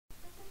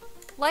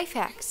Life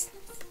hacks.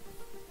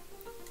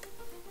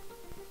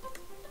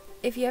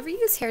 If you ever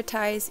use hair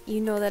ties, you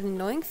know that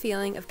annoying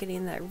feeling of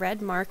getting that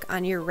red mark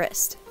on your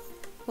wrist.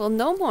 Well,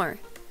 no more.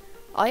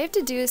 All you have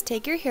to do is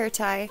take your hair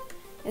tie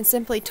and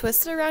simply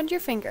twist it around your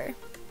finger.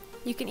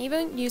 You can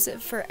even use it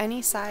for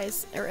any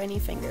size or any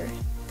finger.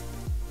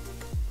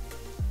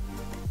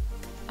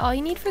 All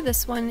you need for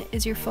this one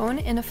is your phone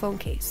and a phone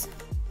case.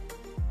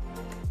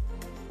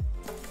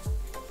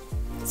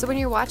 So when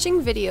you're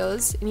watching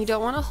videos and you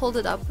don't want to hold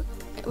it up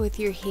with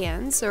your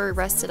hands or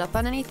rest it up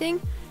on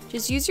anything,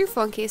 just use your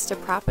phone case to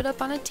prop it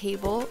up on a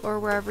table or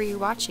wherever you're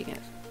watching it.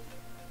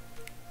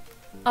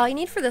 All you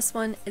need for this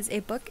one is a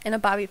book and a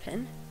bobby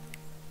pin.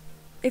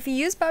 If you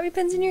use bobby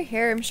pins in your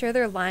hair, I'm sure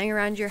they're lying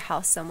around your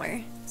house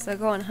somewhere, so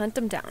go and hunt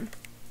them down.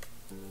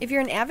 If you're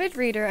an avid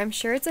reader, I'm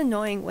sure it's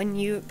annoying when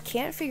you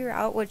can't figure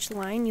out which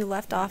line you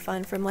left off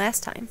on from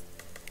last time.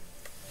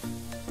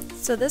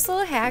 So this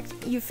little hack,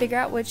 you figure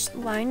out which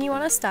line you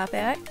want to stop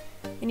at,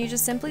 and you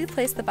just simply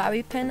place the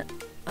bobby pin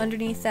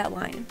underneath that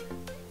line.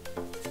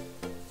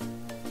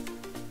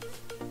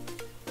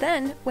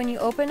 Then, when you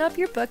open up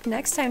your book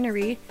next time to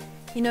read,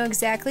 you know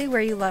exactly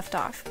where you left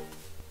off.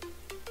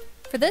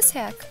 For this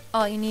hack,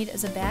 all you need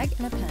is a bag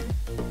and a pen.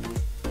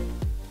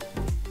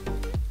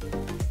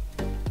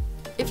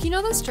 If you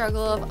know the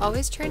struggle of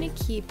always trying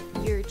to keep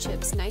your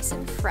chips nice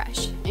and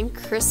fresh and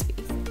crispy,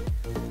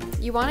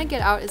 you want to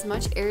get out as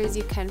much air as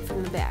you can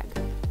from the bag.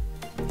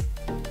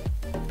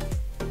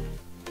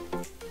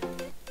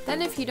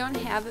 Then if you don't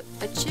have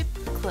a chip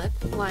clip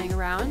lying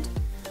around,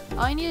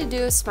 all you need to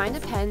do is find a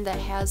pen that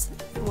has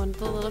one of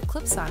the little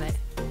clips on it,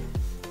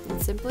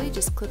 and simply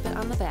just clip it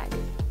on the bag.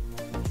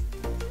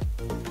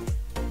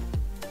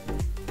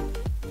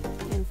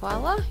 And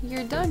voila,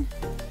 you're done.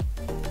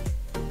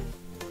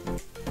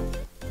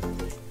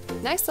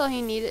 Next, all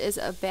you need is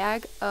a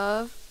bag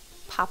of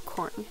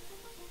popcorn.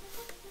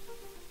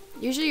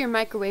 Usually your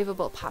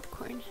microwavable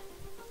popcorn.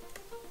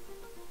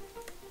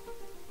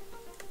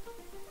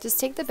 Just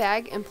take the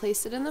bag and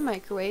place it in the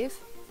microwave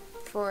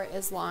for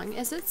as long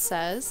as it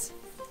says.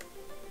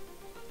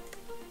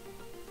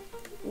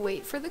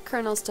 Wait for the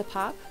kernels to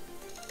pop.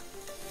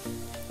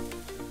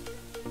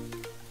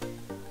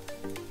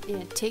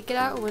 And take it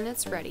out when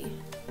it's ready.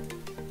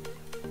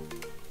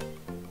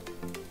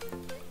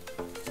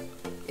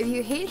 If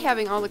you hate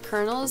having all the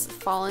kernels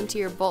fall into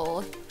your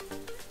bowl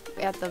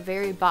at the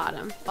very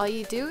bottom, all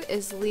you do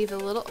is leave a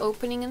little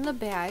opening in the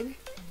bag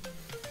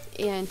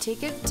and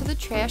take it to the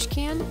trash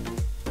can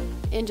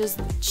and just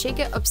shake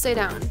it upside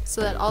down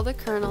so that all the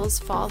kernels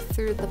fall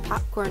through the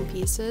popcorn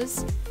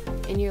pieces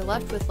and you're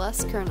left with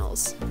less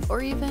kernels,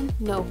 or even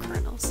no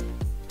kernels.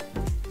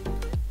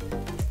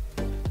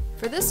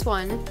 For this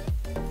one,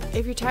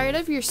 if you're tired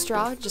of your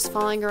straw just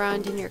falling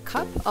around in your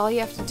cup, all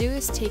you have to do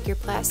is take your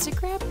plastic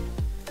wrap,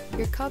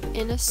 your cup,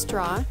 and a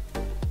straw.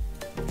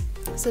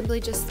 Simply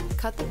just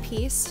cut the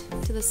piece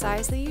to the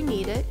size that you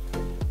need it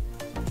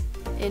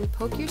and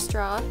poke your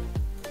straw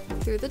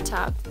through the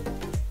top,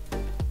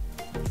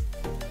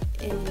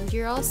 and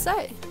you're all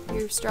set.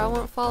 Your straw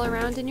won't fall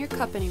around in your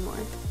cup anymore.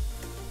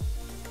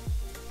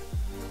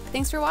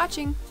 Thanks for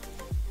watching.